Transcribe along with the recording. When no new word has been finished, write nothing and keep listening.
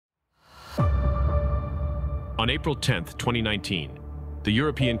On April 10, 2019, the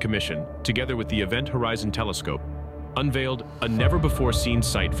European Commission, together with the Event Horizon Telescope, unveiled a never-before-seen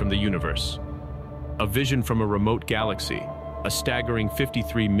sight from the universe. A vision from a remote galaxy, a staggering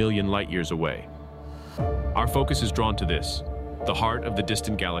 53 million light-years away. Our focus is drawn to this, the heart of the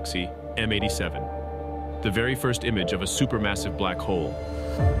distant galaxy, M87, the very first image of a supermassive black hole.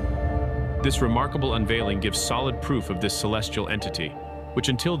 This remarkable unveiling gives solid proof of this celestial entity, which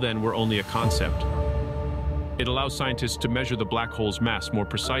until then were only a concept. It allows scientists to measure the black hole's mass more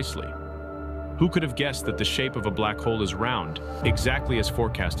precisely. Who could have guessed that the shape of a black hole is round, exactly as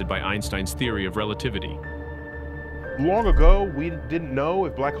forecasted by Einstein's theory of relativity? Long ago, we didn't know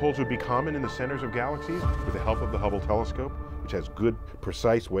if black holes would be common in the centers of galaxies. With the help of the Hubble telescope, which has good,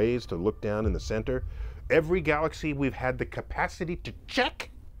 precise ways to look down in the center, every galaxy we've had the capacity to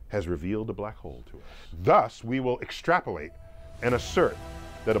check has revealed a black hole to us. Thus, we will extrapolate and assert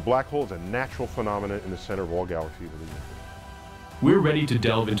that a black hole is a natural phenomenon in the center of all galaxies of the universe. We're ready to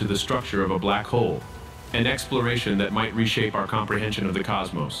delve into the structure of a black hole, an exploration that might reshape our comprehension of the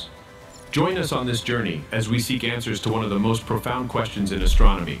cosmos. Join us on this journey as we seek answers to one of the most profound questions in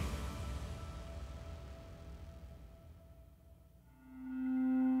astronomy.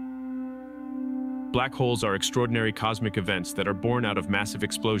 Black holes are extraordinary cosmic events that are born out of massive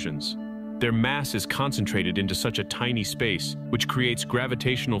explosions. Their mass is concentrated into such a tiny space, which creates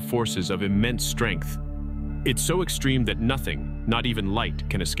gravitational forces of immense strength. It's so extreme that nothing, not even light,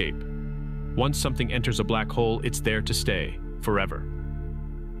 can escape. Once something enters a black hole, it's there to stay, forever.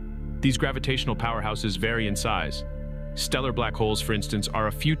 These gravitational powerhouses vary in size. Stellar black holes, for instance, are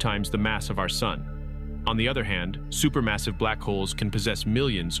a few times the mass of our Sun. On the other hand, supermassive black holes can possess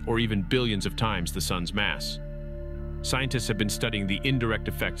millions or even billions of times the Sun's mass. Scientists have been studying the indirect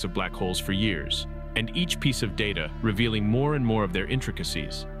effects of black holes for years, and each piece of data revealing more and more of their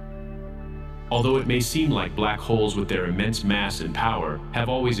intricacies. Although it may seem like black holes with their immense mass and power have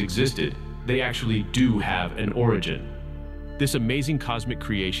always existed, they actually do have an origin. This amazing cosmic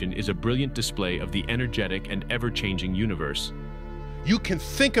creation is a brilliant display of the energetic and ever-changing universe. You can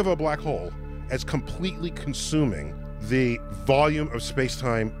think of a black hole as completely consuming the volume of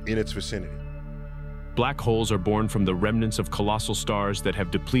space-time in its vicinity. Black holes are born from the remnants of colossal stars that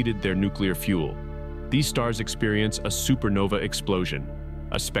have depleted their nuclear fuel. These stars experience a supernova explosion,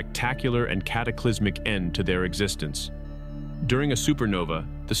 a spectacular and cataclysmic end to their existence. During a supernova,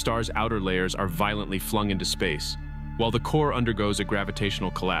 the star's outer layers are violently flung into space, while the core undergoes a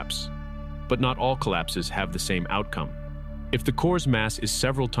gravitational collapse. But not all collapses have the same outcome. If the core's mass is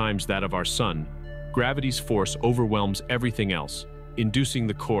several times that of our Sun, gravity's force overwhelms everything else, inducing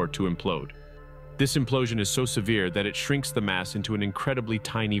the core to implode. This implosion is so severe that it shrinks the mass into an incredibly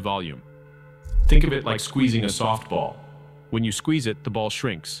tiny volume. Think of it like squeezing a softball. When you squeeze it, the ball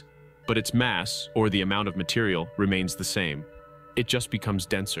shrinks, but its mass, or the amount of material, remains the same. It just becomes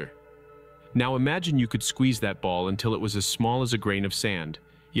denser. Now imagine you could squeeze that ball until it was as small as a grain of sand,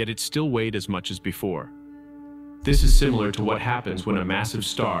 yet it still weighed as much as before. This is similar to what happens when a massive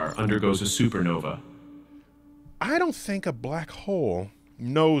star undergoes a supernova. I don't think a black hole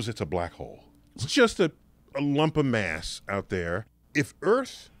knows it's a black hole. It's just a lump of mass out there. If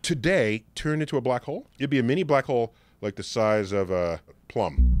Earth today turned into a black hole, it'd be a mini black hole like the size of a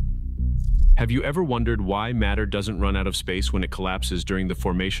plum. Have you ever wondered why matter doesn't run out of space when it collapses during the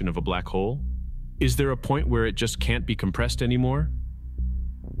formation of a black hole? Is there a point where it just can't be compressed anymore?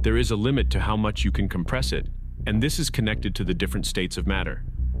 There is a limit to how much you can compress it, and this is connected to the different states of matter.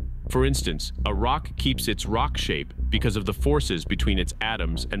 For instance, a rock keeps its rock shape because of the forces between its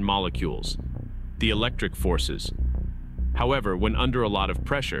atoms and molecules, the electric forces. However, when under a lot of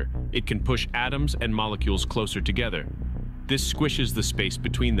pressure, it can push atoms and molecules closer together. This squishes the space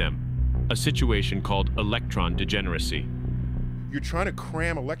between them, a situation called electron degeneracy. You're trying to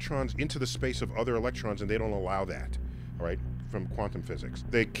cram electrons into the space of other electrons, and they don't allow that, all right, from quantum physics.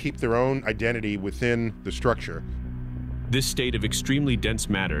 They keep their own identity within the structure. This state of extremely dense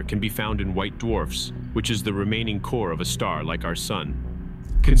matter can be found in white dwarfs, which is the remaining core of a star like our Sun.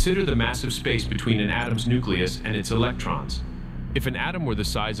 Consider the massive space between an atom's nucleus and its electrons. If an atom were the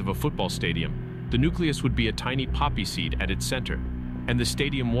size of a football stadium, the nucleus would be a tiny poppy seed at its center, and the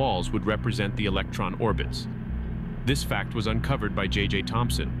stadium walls would represent the electron orbits. This fact was uncovered by J.J.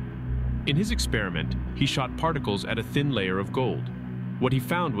 Thomson. In his experiment, he shot particles at a thin layer of gold. What he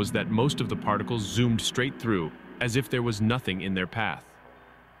found was that most of the particles zoomed straight through, as if there was nothing in their path.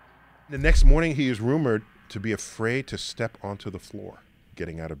 The next morning, he is rumored to be afraid to step onto the floor,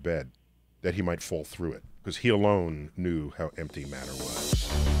 getting out of bed, that he might fall through it, because he alone knew how empty matter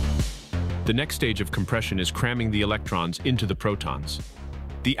was. The next stage of compression is cramming the electrons into the protons.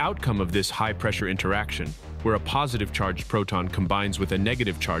 The outcome of this high-pressure interaction where a positive charged proton combines with a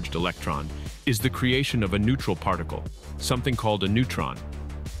negative charged electron, is the creation of a neutral particle, something called a neutron.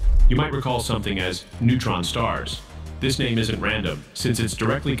 You might recall something as neutron stars. This name isn't random, since it's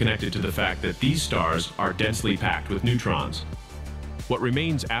directly connected to the fact that these stars are densely packed with neutrons. What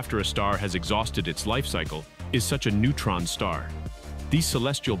remains after a star has exhausted its life cycle is such a neutron star. These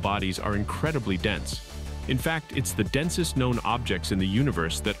celestial bodies are incredibly dense. In fact, it's the densest known objects in the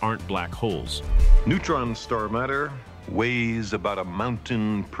universe that aren't black holes. Neutron star matter weighs about a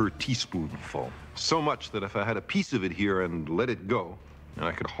mountain per teaspoonful. So much that if I had a piece of it here and let it go, and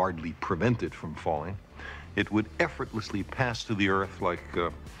I could hardly prevent it from falling, it would effortlessly pass to the Earth like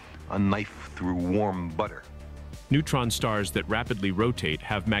a knife through warm butter. Neutron stars that rapidly rotate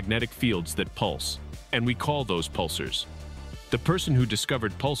have magnetic fields that pulse, and we call those pulsars. The person who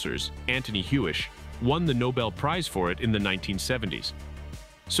discovered pulsars, Anthony Hewish, won the Nobel Prize for it in the 1970s.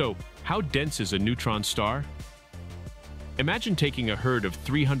 So, how dense is a neutron star? Imagine taking a herd of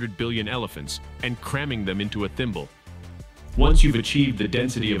 300 billion elephants and cramming them into a thimble. Once you've achieved the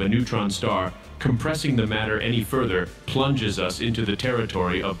density of a neutron star, compressing the matter any further plunges us into the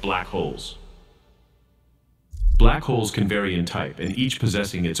territory of black holes. Black holes can vary in type, and each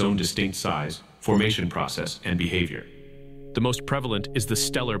possessing its own distinct size, formation process, and behavior. The most prevalent is the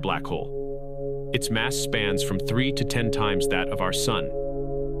stellar black hole. Its mass spans from 3 to 10 times that of our Sun.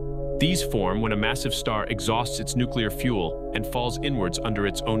 These form when a massive star exhausts its nuclear fuel and falls inwards under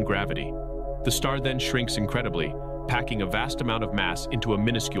its own gravity. The star then shrinks incredibly, packing a vast amount of mass into a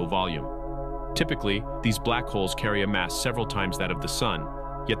minuscule volume. Typically, these black holes carry a mass several times that of the Sun,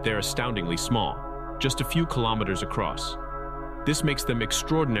 yet they're astoundingly small, just a few kilometers across. This makes them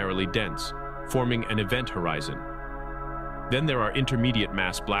extraordinarily dense, forming an event horizon. Then there are intermediate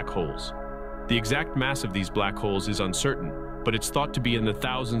mass black holes. The exact mass of these black holes is uncertain, but it's thought to be in the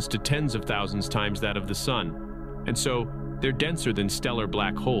thousands to tens of thousands times that of the Sun, and so they're denser than stellar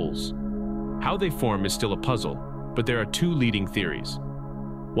black holes. How they form is still a puzzle, but there are two leading theories.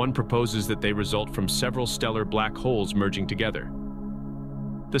 One proposes that they result from several stellar black holes merging together.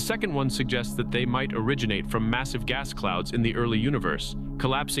 The second one suggests that they might originate from massive gas clouds in the early universe,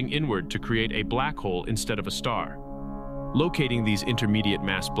 collapsing inward to create a black hole instead of a star. Locating these intermediate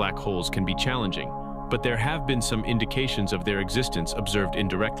mass black holes can be challenging, but there have been some indications of their existence observed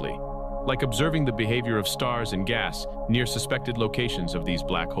indirectly, like observing the behavior of stars and gas near suspected locations of these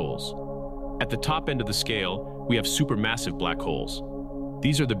black holes. At the top end of the scale, we have supermassive black holes.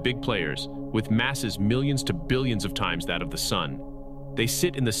 These are the big players, with masses millions to billions of times that of the Sun. They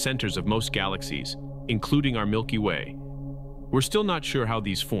sit in the centers of most galaxies, including our Milky Way. We're still not sure how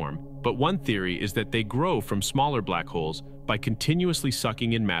these form, but one theory is that they grow from smaller black holes by continuously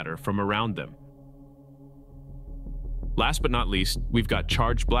sucking in matter from around them. Last but not least, we've got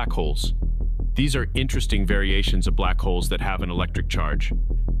charged black holes. These are interesting variations of black holes that have an electric charge.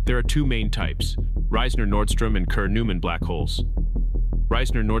 There are two main types, Reisner-Nordstrom and Kerr-Newman black holes.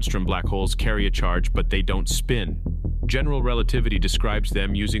 Reisner-Nordstrom black holes carry a charge, but they don't spin. General relativity describes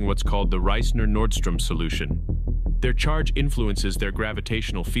them using what's called the Reisner-Nordstrom solution. Their charge influences their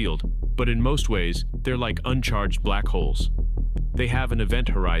gravitational field, but in most ways, they're like uncharged black holes. They have an event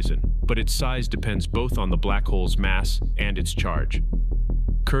horizon, but its size depends both on the black hole's mass and its charge.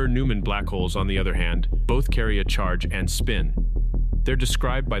 Kerr-Newman black holes, on the other hand, both carry a charge and spin. They're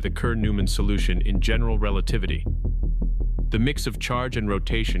described by the Kerr-Newman solution in general relativity. The mix of charge and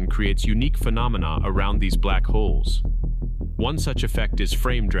rotation creates unique phenomena around these black holes. One such effect is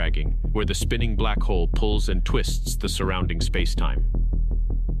frame dragging, where the spinning black hole pulls and twists the surrounding spacetime.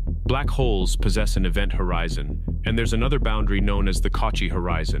 Black holes possess an event horizon, and there's another boundary known as the Cauchy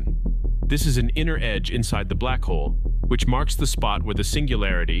horizon. This is an inner edge inside the black hole, which marks the spot where the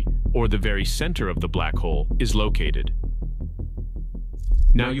singularity, or the very center of the black hole, is located.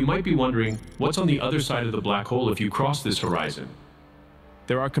 Now you might be wondering, what's on the other side of the black hole if you cross this horizon?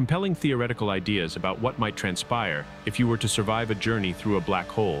 There are compelling theoretical ideas about what might transpire if you were to survive a journey through a black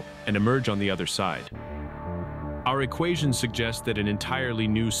hole and emerge on the other side. Our equations suggest that an entirely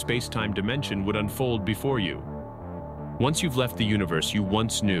new space-time dimension would unfold before you. Once you've left the universe you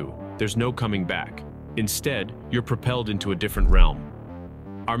once knew, there's no coming back. Instead, you're propelled into a different realm.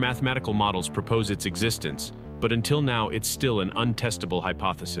 Our mathematical models propose its existence, but until now it's still an untestable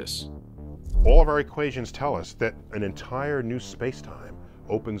hypothesis. All of our equations tell us that an entire new space-time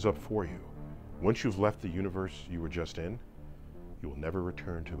opens up for you. Once you've left the universe you were just in, you will never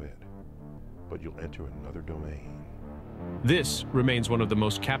return to it, but you'll enter another domain. This remains one of the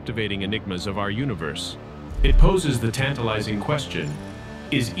most captivating enigmas of our universe. It poses the tantalizing question,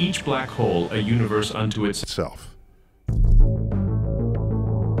 is each black hole a universe unto itself?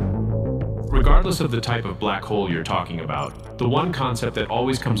 Regardless of the type of black hole you're talking about, the one concept that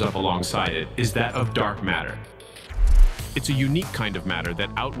always comes up alongside it is that of dark matter. It's a unique kind of matter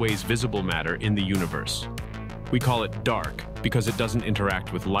that outweighs visible matter in the universe. We call it dark because it doesn't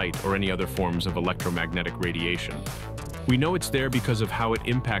interact with light or any other forms of electromagnetic radiation. We know it's there because of how it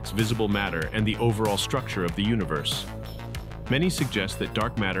impacts visible matter and the overall structure of the universe. Many suggest that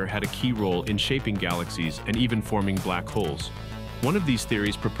dark matter had a key role in shaping galaxies and even forming black holes. One of these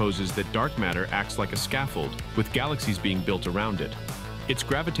theories proposes that dark matter acts like a scaffold, with galaxies being built around it. Its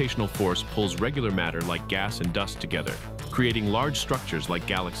gravitational force pulls regular matter like gas and dust together, creating large structures like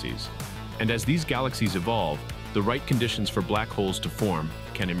galaxies. And as these galaxies evolve, the right conditions for black holes to form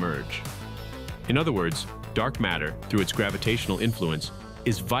can emerge. In other words, dark matter, through its gravitational influence,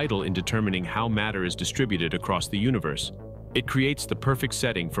 is vital in determining how matter is distributed across the universe. It creates the perfect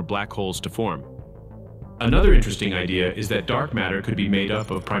setting for black holes to form. Another interesting idea is that dark matter could be made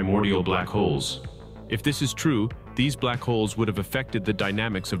up of primordial black holes. If this is true, these black holes would have affected the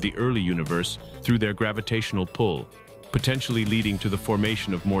dynamics of the early universe through their gravitational pull, potentially leading to the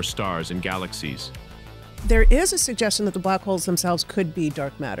formation of more stars and galaxies. There is a suggestion that the black holes themselves could be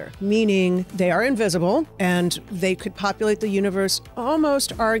dark matter, meaning they are invisible and they could populate the universe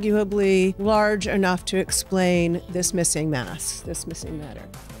almost arguably large enough to explain this missing mass, this missing matter.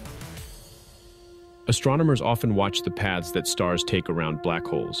 Astronomers often watch the paths that stars take around black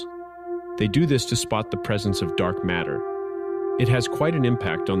holes. They do this to spot the presence of dark matter. It has quite an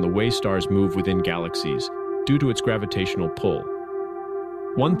impact on the way stars move within galaxies due to its gravitational pull.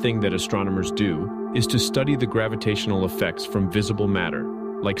 One thing that astronomers do is to study the gravitational effects from visible matter,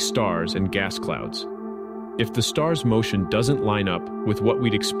 like stars and gas clouds. If the star's motion doesn't line up with what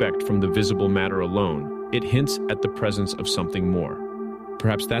we'd expect from the visible matter alone, it hints at the presence of something more.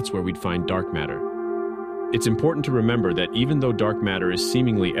 Perhaps that's where we'd find dark matter. It's important to remember that even though dark matter is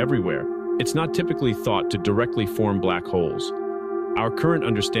seemingly everywhere, it's not typically thought to directly form black holes. Our current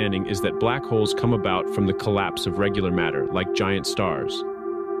understanding is that black holes come about from the collapse of regular matter, like giant stars.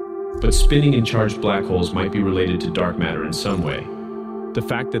 But spinning and charged black holes might be related to dark matter in some way. The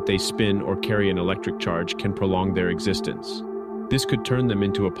fact that they spin or carry an electric charge can prolong their existence. This could turn them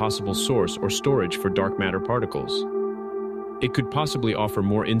into a possible source or storage for dark matter particles. It could possibly offer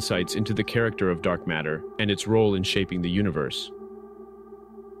more insights into the character of dark matter and its role in shaping the universe.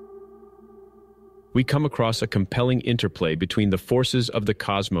 We come across a compelling interplay between the forces of the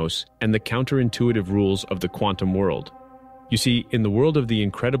cosmos and the counterintuitive rules of the quantum world. You see, in the world of the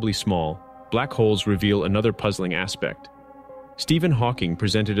incredibly small, black holes reveal another puzzling aspect. Stephen Hawking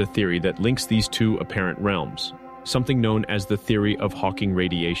presented a theory that links these two apparent realms, something known as the theory of Hawking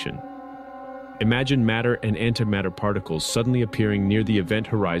radiation. Imagine matter and antimatter particles suddenly appearing near the event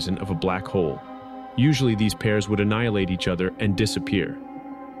horizon of a black hole. Usually these pairs would annihilate each other and disappear.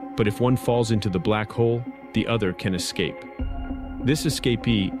 But if one falls into the black hole, the other can escape. This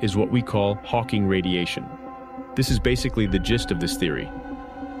escapee is what we call Hawking radiation. This is basically the gist of this theory.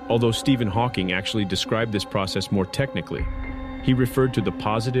 Although Stephen Hawking actually described this process more technically, he referred to the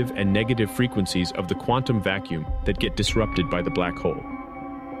positive and negative frequencies of the quantum vacuum that get disrupted by the black hole.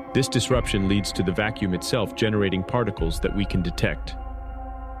 This disruption leads to the vacuum itself generating particles that we can detect.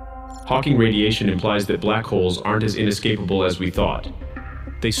 Hawking radiation implies that black holes aren't as inescapable as we thought.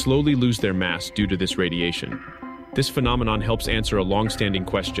 They slowly lose their mass due to this radiation. This phenomenon helps answer a long-standing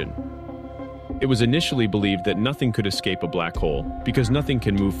question. It was initially believed that nothing could escape a black hole because nothing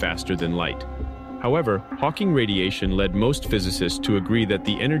can move faster than light. However, Hawking radiation led most physicists to agree that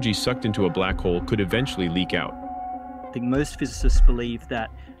the energy sucked into a black hole could eventually leak out. I think most physicists believe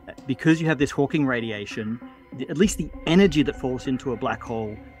that because you have this Hawking radiation, at least the energy that falls into a black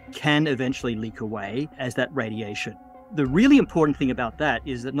hole can eventually leak away as that radiation. The really important thing about that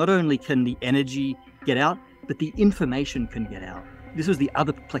is that not only can the energy get out, but the information can get out. This was the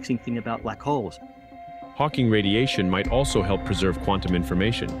other perplexing thing about black holes. Hawking radiation might also help preserve quantum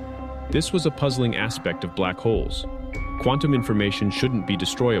information. This was a puzzling aspect of black holes. Quantum information shouldn't be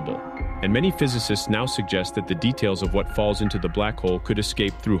destroyable, and many physicists now suggest that the details of what falls into the black hole could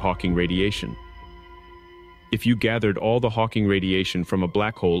escape through Hawking radiation. If you gathered all the Hawking radiation from a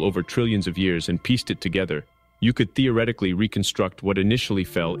black hole over trillions of years and pieced it together, you could theoretically reconstruct what initially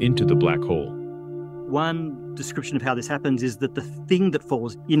fell into the black hole. One description of how this happens is that the thing that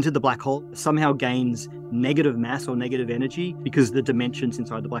falls into the black hole somehow gains negative mass or negative energy because the dimensions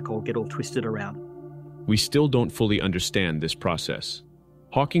inside the black hole get all twisted around. We still don't fully understand this process.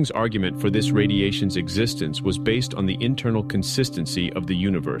 Hawking's argument for this radiation's existence was based on the internal consistency of the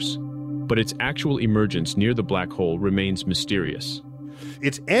universe, but its actual emergence near the black hole remains mysterious.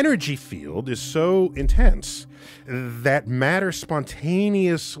 Its energy field is so intense that matter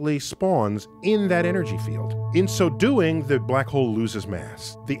spontaneously spawns in that energy field. In so doing, the black hole loses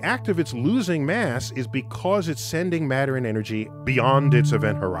mass. The act of its losing mass is because it's sending matter and energy beyond its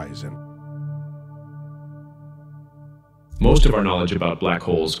event horizon. Most of our knowledge about black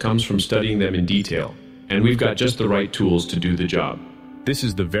holes comes from studying them in detail, and we've got just the right tools to do the job. This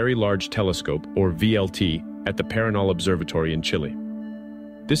is the Very Large Telescope, or VLT, at the Paranal Observatory in Chile.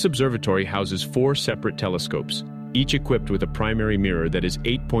 This observatory houses 4 separate telescopes, each equipped with a primary mirror that is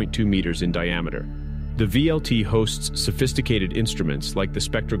 8.2 meters in diameter. The VLT hosts sophisticated instruments like the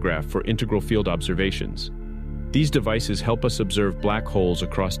spectrograph for integral field observations. These devices help us observe black holes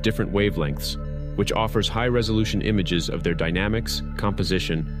across different wavelengths, which offers high-resolution images of their dynamics,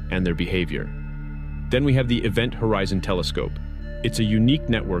 composition, and their behavior. Then we have the Event Horizon Telescope. It's a unique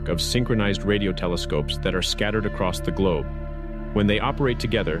network of synchronized radio telescopes that are scattered across the globe. When they operate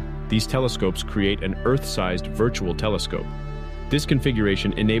together, these telescopes create an Earth-sized virtual telescope. This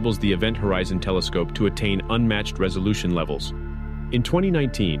configuration enables the Event Horizon Telescope to attain unmatched resolution levels. In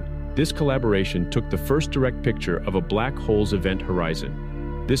 2019, this collaboration took the first direct picture of a black hole's event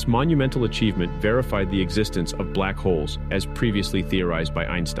horizon. This monumental achievement verified the existence of black holes, as previously theorized by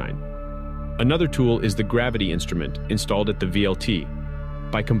Einstein. Another tool is the gravity instrument installed at the VLT.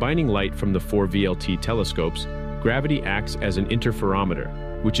 By combining light from the 4 VLT telescopes, gravity acts as an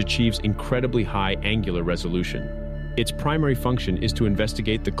interferometer, which achieves incredibly high angular resolution. Its primary function is to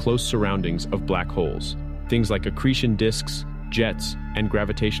investigate the close surroundings of black holes, things like accretion disks, jets, and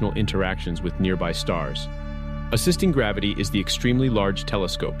gravitational interactions with nearby stars. Assisting gravity is the Extremely Large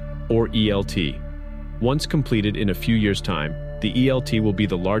Telescope, or ELT. Once completed in a few years' time, the ELT will be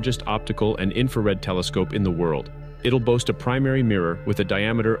the largest optical and infrared telescope in the world. It'll boast a primary mirror with a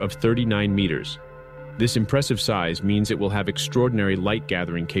diameter of 39 meters. This impressive size means it will have extraordinary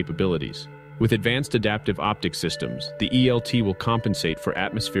light-gathering capabilities. With advanced adaptive optic systems, the ELT will compensate for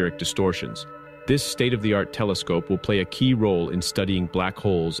atmospheric distortions. This state-of-the-art telescope will play a key role in studying black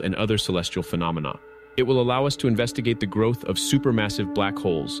holes and other celestial phenomena. It will allow us to investigate the growth of supermassive black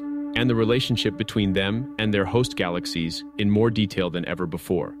holes and the relationship between them and their host galaxies in more detail than ever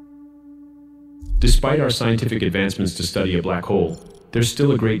before. Despite our scientific advancements to study a black hole, there's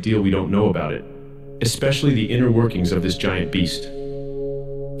still a great deal we don't know about it, especially the inner workings of this giant beast.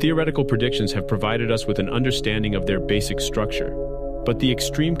 Theoretical predictions have provided us with an understanding of their basic structure, but the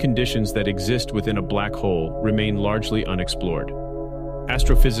extreme conditions that exist within a black hole remain largely unexplored.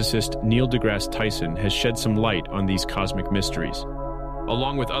 Astrophysicist Neil deGrasse Tyson has shed some light on these cosmic mysteries.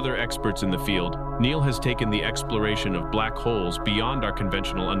 Along with other experts in the field, Neil has taken the exploration of black holes beyond our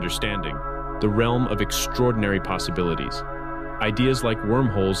conventional understanding, the realm of extraordinary possibilities. Ideas like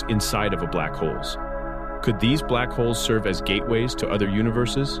wormholes inside of a black holes. Could these black holes serve as gateways to other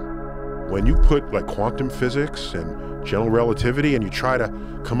universes? When you put like quantum physics and general relativity and you try to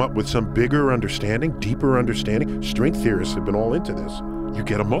come up with some bigger understanding, deeper understanding, string theorists have been all into this, you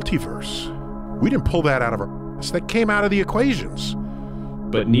get a multiverse. We didn't pull that out of our ass. That came out of the equations.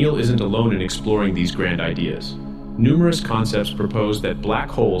 But Neil isn't alone in exploring these grand ideas. Numerous concepts propose that black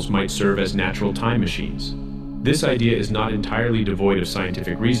holes might serve as natural time machines. This idea is not entirely devoid of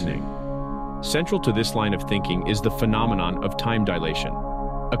scientific reasoning. Central to this line of thinking is the phenomenon of time dilation,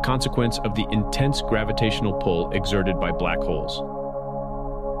 a consequence of the intense gravitational pull exerted by black holes.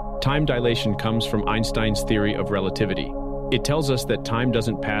 Time dilation comes from Einstein's theory of relativity. It tells us that time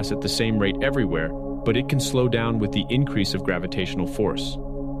doesn't pass at the same rate everywhere, but it can slow down with the increase of gravitational force.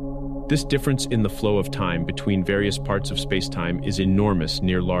 This difference in the flow of time between various parts of space-time is enormous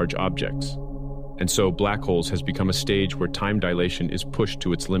near large objects. And so black holes has become a stage where time dilation is pushed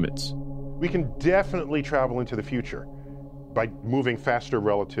to its limits. We can definitely travel into the future by moving faster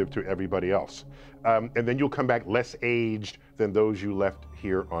relative to everybody else. And then you'll come back less aged than those you left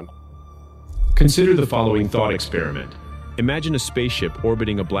here on. Consider the following thought experiment. Imagine a spaceship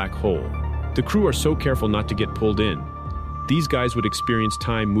orbiting a black hole. The crew are so careful not to get pulled in. These guys would experience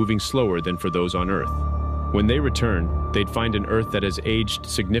time moving slower than for those on Earth. When they return, they'd find an Earth that has aged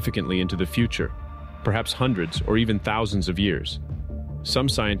significantly into the future, perhaps hundreds or even thousands of years. Some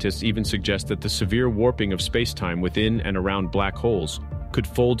scientists even suggest that the severe warping of space-time within and around black holes could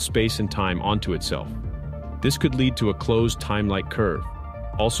fold space and time onto itself. This could lead to a closed time-like curve,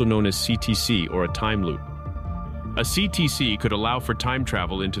 also known as CTC or a time loop. A CTC could allow for time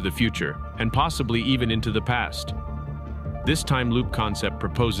travel into the future, and possibly even into the past. This time loop concept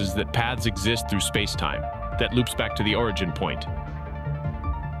proposes that paths exist through space-time that loops back to the origin point.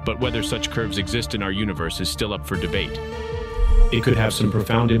 But whether such curves exist in our universe is still up for debate. It could have some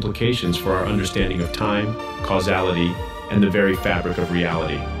profound implications for our understanding of time, causality, and the very fabric of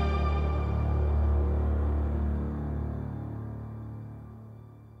reality.